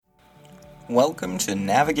Welcome to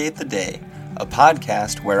Navigate the Day, a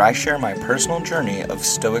podcast where I share my personal journey of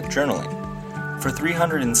Stoic journaling. For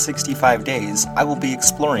 365 days, I will be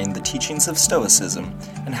exploring the teachings of Stoicism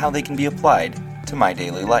and how they can be applied to my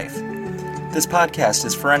daily life. This podcast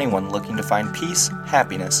is for anyone looking to find peace,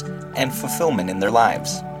 happiness, and fulfillment in their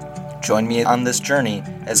lives. Join me on this journey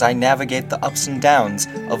as I navigate the ups and downs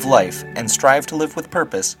of life and strive to live with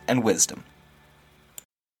purpose and wisdom.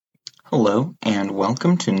 Hello, and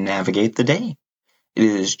welcome to Navigate the Day. It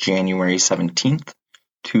is January 17th,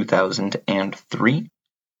 2003.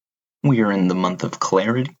 We are in the month of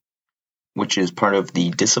clarity, which is part of the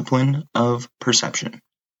discipline of perception.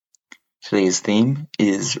 Today's theme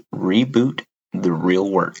is Reboot the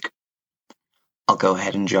Real Work. I'll go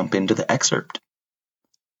ahead and jump into the excerpt.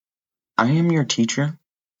 I am your teacher,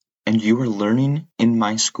 and you are learning in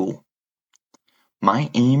my school. My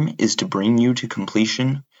aim is to bring you to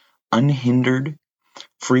completion unhindered,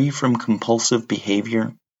 free from compulsive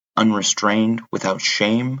behavior, unrestrained, without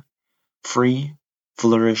shame, free,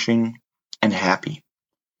 flourishing, and happy,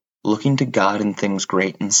 looking to God in things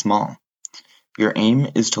great and small. Your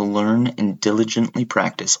aim is to learn and diligently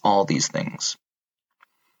practice all these things.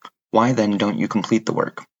 Why then don't you complete the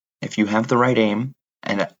work? If you have the right aim,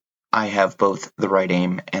 and I have both the right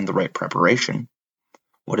aim and the right preparation,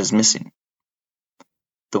 what is missing?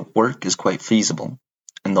 The work is quite feasible,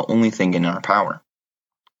 and the only thing in our power.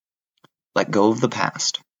 Let go of the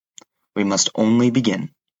past. We must only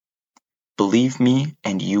begin. Believe me,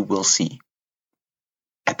 and you will see.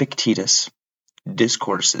 Epictetus,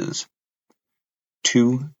 Discourses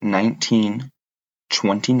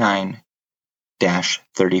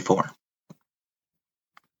 2:19-29-34.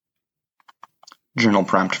 Journal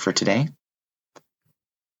prompt for today.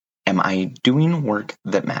 Am I doing work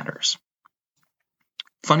that matters?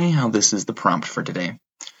 Funny how this is the prompt for today,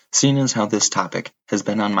 seeing as how this topic has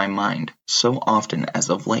been on my mind so often as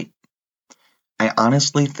of late. I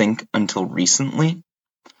honestly think until recently,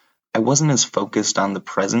 I wasn't as focused on the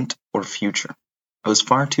present or future. I was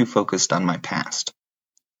far too focused on my past.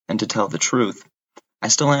 And to tell the truth, I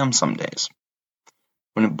still am some days.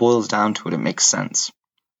 When it boils down to it, it makes sense.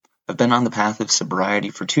 I've been on the path of sobriety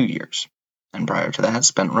for 2 years, and prior to that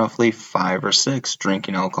spent roughly 5 or 6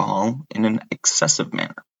 drinking alcohol in an excessive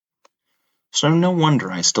manner. So no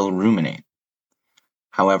wonder I still ruminate.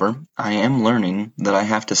 However, I am learning that I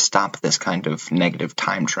have to stop this kind of negative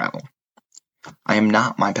time travel. I am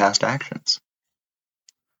not my past actions.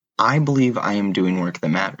 I believe I am doing work that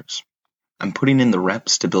matters. I'm putting in the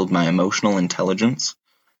reps to build my emotional intelligence,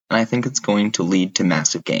 and I think it's going to lead to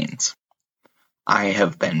massive gains. I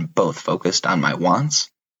have been both focused on my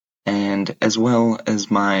wants and as well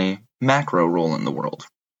as my macro role in the world.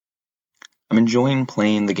 I'm enjoying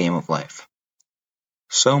playing the game of life.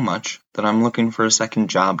 So much that I'm looking for a second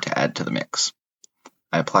job to add to the mix.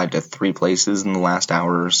 I applied to 3 places in the last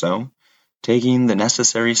hour or so, taking the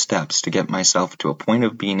necessary steps to get myself to a point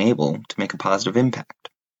of being able to make a positive impact.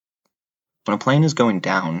 When a plane is going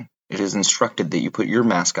down, it is instructed that you put your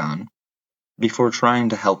mask on before trying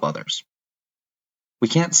to help others. We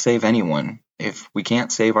can't save anyone if we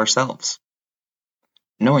can't save ourselves.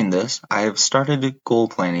 Knowing this, I have started goal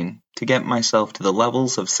planning to get myself to the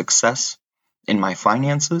levels of success in my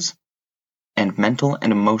finances and mental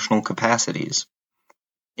and emotional capacities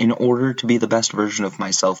in order to be the best version of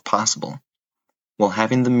myself possible, while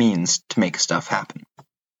having the means to make stuff happen.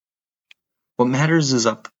 What matters is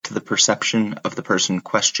up to the perception of the person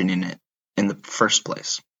questioning it in the first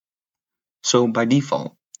place. So by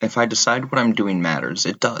default, if I decide what I'm doing matters,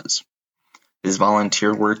 it does. Is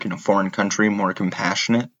volunteer work in a foreign country more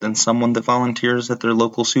compassionate than someone that volunteers at their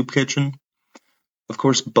local soup kitchen? Of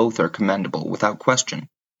course, both are commendable, without question.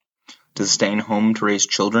 Does staying home to raise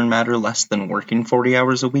children matter less than working 40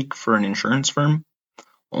 hours a week for an insurance firm?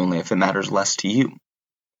 Only if it matters less to you.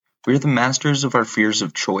 We are the masters of our fears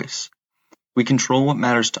of choice. We control what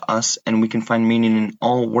matters to us, and we can find meaning in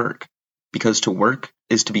all work, because to work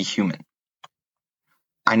is to be human.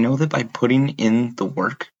 I know that by putting in the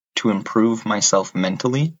work to improve myself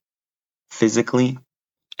mentally, physically,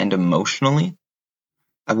 and emotionally,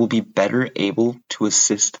 I will be better able to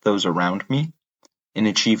assist those around me in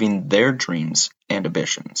achieving their dreams and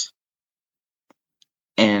ambitions.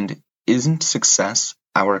 And isn't success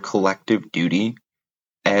our collective duty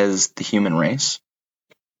as the human race?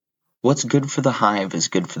 What's good for the hive is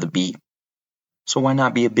good for the bee. So why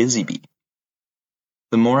not be a busy bee?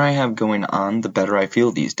 The more I have going on, the better I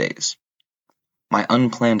feel these days. My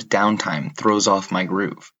unplanned downtime throws off my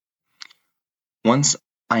groove. Once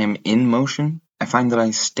I am in motion, I find that I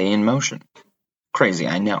stay in motion. Crazy,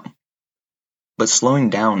 I know. But slowing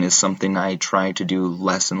down is something I try to do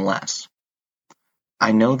less and less.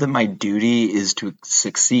 I know that my duty is to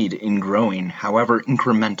succeed in growing, however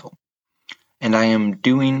incremental, and I am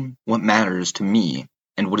doing what matters to me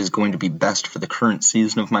and what is going to be best for the current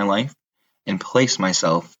season of my life, and place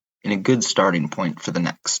myself in a good starting point for the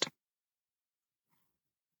next.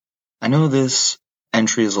 I know this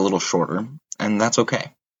entry is a little shorter, and that's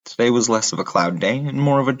okay. Today was less of a cloud day and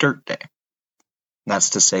more of a dirt day.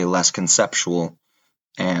 That's to say less conceptual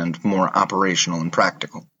and more operational and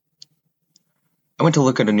practical. I went to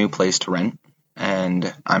look at a new place to rent,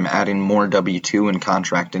 and I'm adding more W-2 and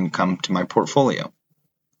contract income to my portfolio.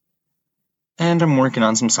 And I'm working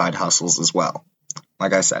on some side hustles as well.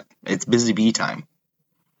 Like I said, it's busy bee time.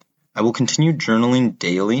 I will continue journaling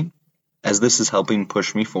daily, as this is helping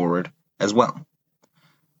push me forward as well.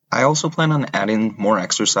 I also plan on adding more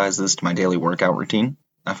exercises to my daily workout routine.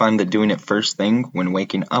 I find that doing it first thing when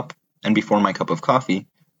waking up and before my cup of coffee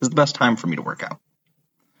is the best time for me to work out.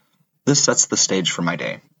 This sets the stage for my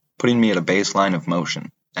day, putting me at a baseline of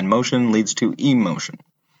motion, and motion leads to emotion.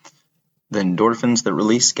 The endorphins that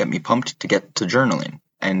release get me pumped to get to journaling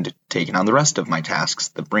and taking on the rest of my tasks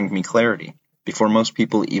that bring me clarity before most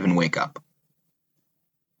people even wake up.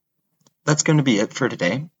 That's going to be it for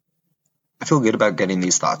today. I feel good about getting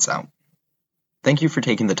these thoughts out. Thank you for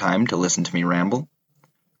taking the time to listen to me ramble.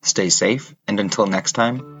 Stay safe, and until next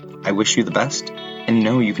time, I wish you the best and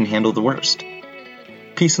know you can handle the worst.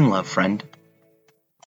 Peace and love, friend.